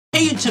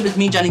Hey YouTube, it's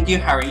me, Jonny.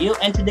 How are you?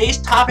 And today's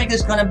topic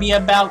is going to be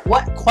about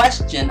what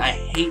question I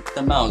hate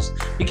the most.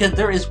 Because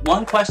there is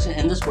one question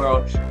in this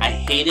world, I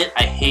hate it,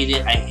 I hate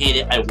it, I hate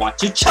it, I want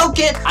to choke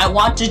it! I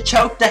want to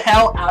choke the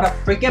hell out of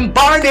freaking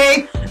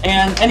Barney!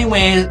 And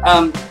anyways,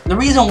 the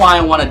reason why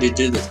I wanted to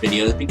do this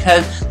video is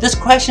because this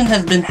question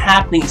has been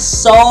happening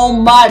so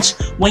much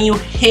when you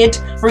hit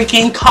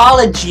freaking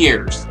college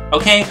years.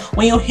 Okay,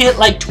 when you hit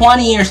like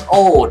 20 years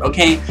old,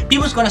 okay,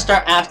 people's gonna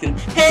start asking,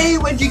 hey,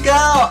 where'd you go?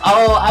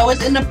 Oh, I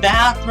was in the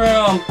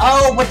bathroom.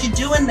 Oh, what you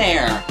doing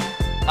there?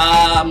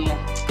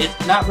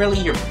 It's not really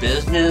your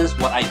business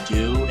what I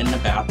do in the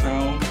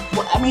bathroom.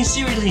 Well, I mean,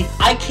 seriously,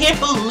 I can't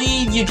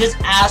believe you just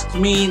asked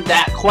me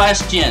that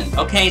question.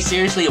 Okay,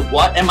 seriously,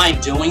 what am I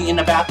doing in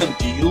the bathroom?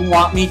 Do you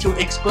want me to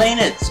explain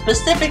it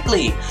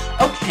specifically?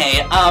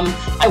 Okay,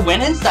 I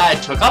went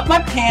inside, took off my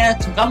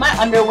pants, took off my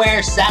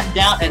underwear, sat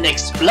down, and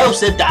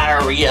explosive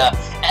diarrhea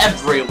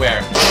everywhere.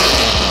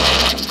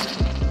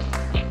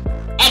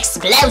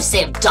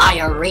 Explosive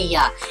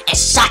diarrhea. It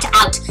shot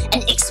out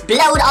and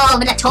exploded all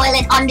over the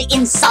toilet on the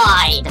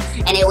inside.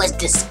 And it was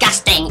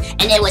disgusting,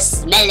 and it was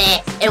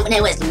smelly, and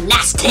it was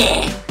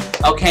nasty.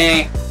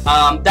 Okay,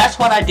 that's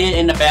what I did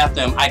in the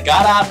bathroom. I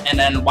got up and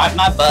then wiped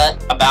my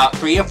butt about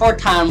 3 or 4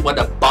 times with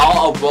a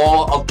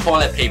roll of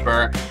toilet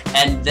paper,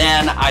 and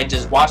then I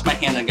just washed my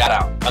hands and got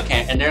out.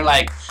 Okay, and they're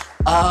like,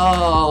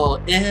 oh,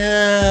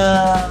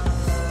 ew.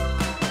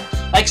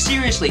 Like,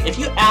 seriously, if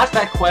you ask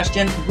that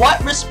question,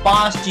 what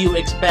response do you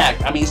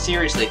expect? I mean,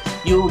 seriously,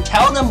 you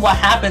tell them what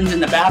happens in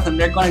the bathroom,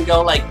 they're gonna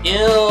go like,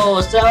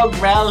 ew, so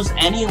gross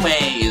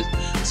anyways.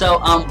 So,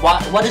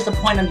 what is the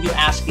point of you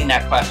asking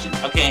that question,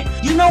 okay?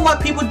 You know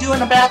what people do in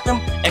the bathroom?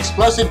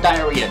 Explosive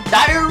diarrhea.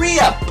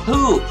 Diarrhea,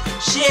 poop,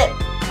 shit,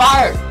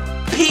 fart,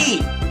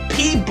 pee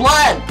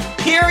blood,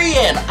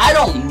 period. I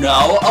don't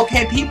know,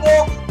 okay?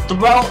 People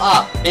throw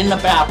up in the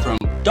bathroom.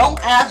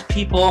 Don't ask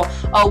people,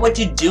 oh, what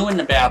you do in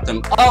the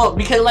bathroom? Oh,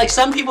 because like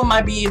some people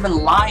might be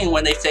even lying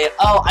when they say,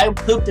 oh, I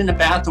pooped in the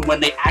bathroom when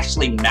they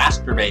actually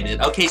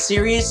masturbated. Okay,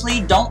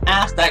 seriously, don't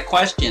ask that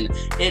question.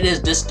 It is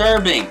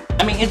disturbing.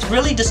 I mean, it's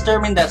really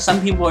disturbing that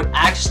some people would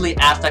actually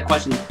ask that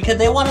question because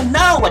they want to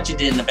know what you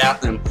did in the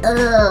bathroom.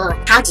 Ooh,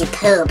 how'd you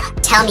poop?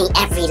 Tell me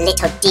every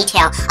little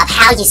detail of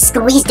how you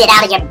squeezed it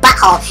out of your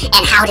butthole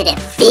and how did it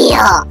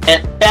feel?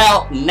 It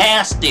felt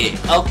nasty,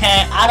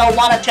 okay? I don't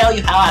want to tell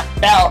you how I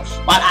felt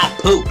when I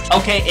pooped.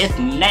 Okay, it's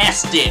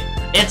nasty.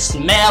 It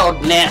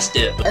smelled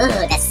nasty. Ooh,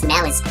 the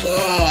smell is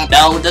good.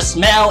 No, the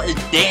smell is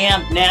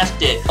damn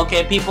nasty.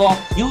 Okay, people,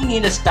 you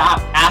need to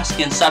stop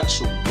asking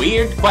such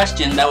weird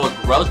questions that would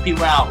gross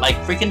people out. Like,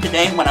 freaking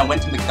today when I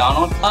went to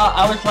McDonald's,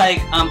 I was like,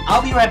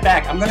 I'll be right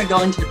back. I'm gonna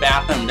go into the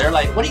bathroom. They're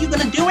like, what are you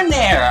gonna do in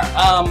there?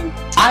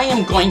 I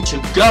am going to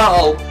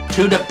go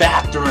to the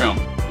bathroom.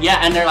 Yeah,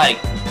 and they're like,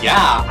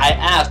 yeah, I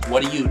asked,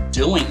 what are you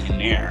doing in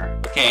there?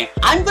 Okay,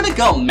 I'm gonna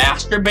go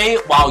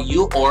masturbate while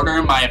you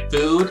order my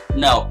food?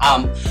 No,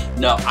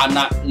 no, I'm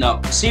not,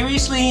 no.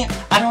 Seriously,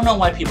 I don't know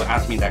why people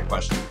ask me that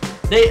question.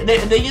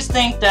 They just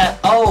think that,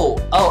 oh,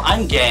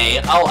 I'm gay.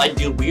 Oh, I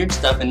do weird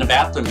stuff in the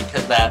bathroom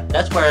because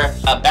that's where,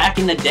 back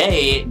in the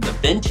day, the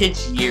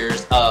vintage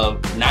years of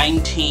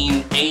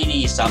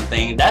 1980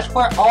 something, that's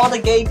where all the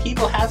gay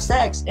people have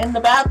sex, in the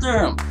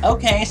bathroom.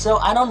 Okay, so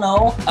I don't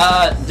know.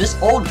 This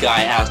old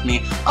guy asked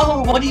me,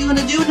 oh, what are you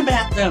gonna do in the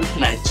bathroom?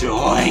 Can I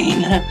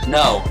join?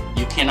 No,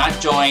 you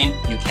cannot join.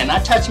 You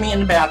cannot touch me in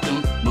the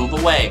bathroom. Move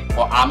away,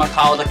 or I'ma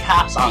call the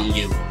cops on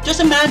you. Just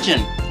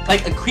imagine.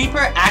 Like, a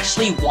creeper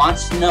actually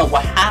wants to know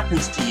what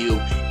happens to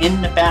you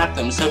in the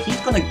bathroom. So he's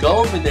gonna go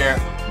over there,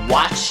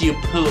 watch you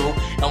poo,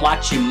 and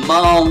watch you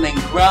moan and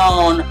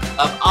groan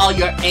of all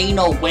your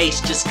anal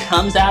waste just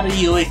comes out of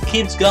you. It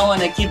keeps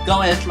going and keeps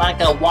going. It's like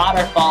a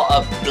waterfall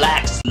of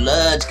black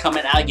sludge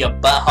coming out your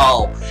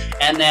butthole.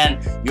 And then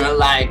you're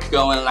like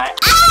going like,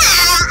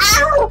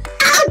 ow,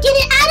 get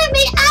it out of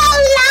me,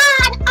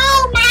 oh Lord,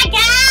 oh my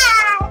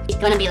God. He's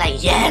gonna be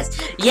like, yes,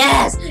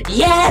 yes,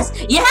 yes,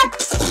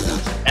 yes.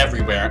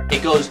 Everywhere.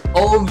 It goes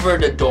over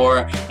the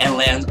door and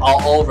lands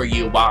all over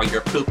you while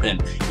you're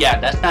pooping. Yeah,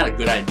 that's not a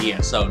good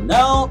idea. So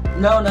no.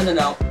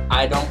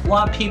 I don't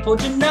want people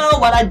to know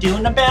what I do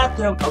in the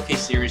bathroom. Okay,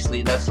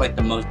 seriously, that's like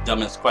the most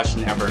dumbest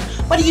question ever.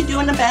 What do you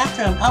do in the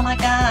bathroom? Oh my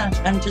gosh,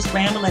 I'm just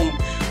rambling.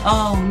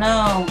 Oh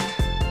no.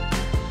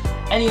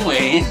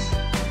 Anyways,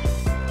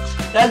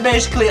 that's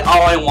basically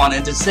all I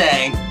wanted to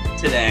say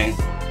today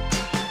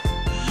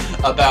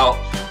about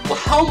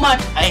how much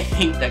I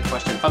hate that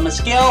question. From a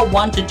scale of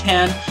 1 to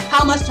 10,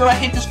 how much do I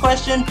hate this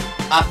question?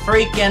 A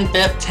freaking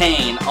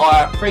 15, or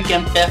a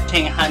freaking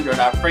 1500,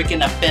 or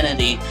freaking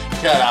affinity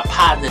to the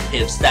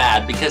positive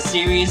side. Because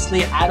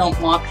seriously, I don't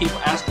want people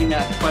asking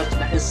that question.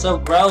 It's so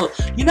gross.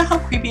 You know how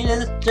creepy it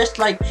is? Just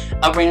like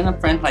a random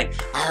friend like,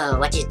 oh,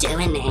 what you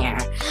doing there?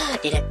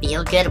 Did it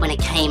feel good when it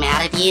came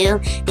out of you?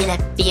 Did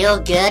it feel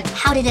good?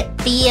 How did it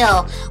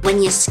feel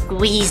when you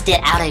squeezed it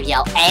out of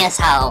your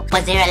asshole?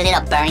 Was there a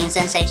little burning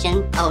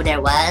sensation? Oh, there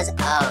was?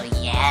 Oh,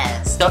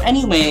 yes. So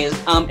anyways,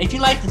 if you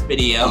like this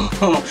video,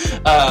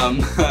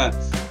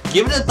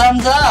 give it a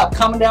thumbs up.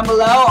 Comment down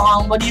below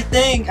on what do you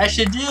think I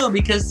should do,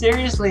 because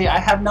seriously, I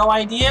have no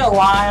idea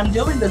why I'm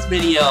doing this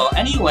video.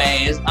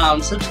 Anyways,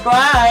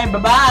 subscribe.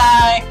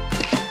 Bye-bye.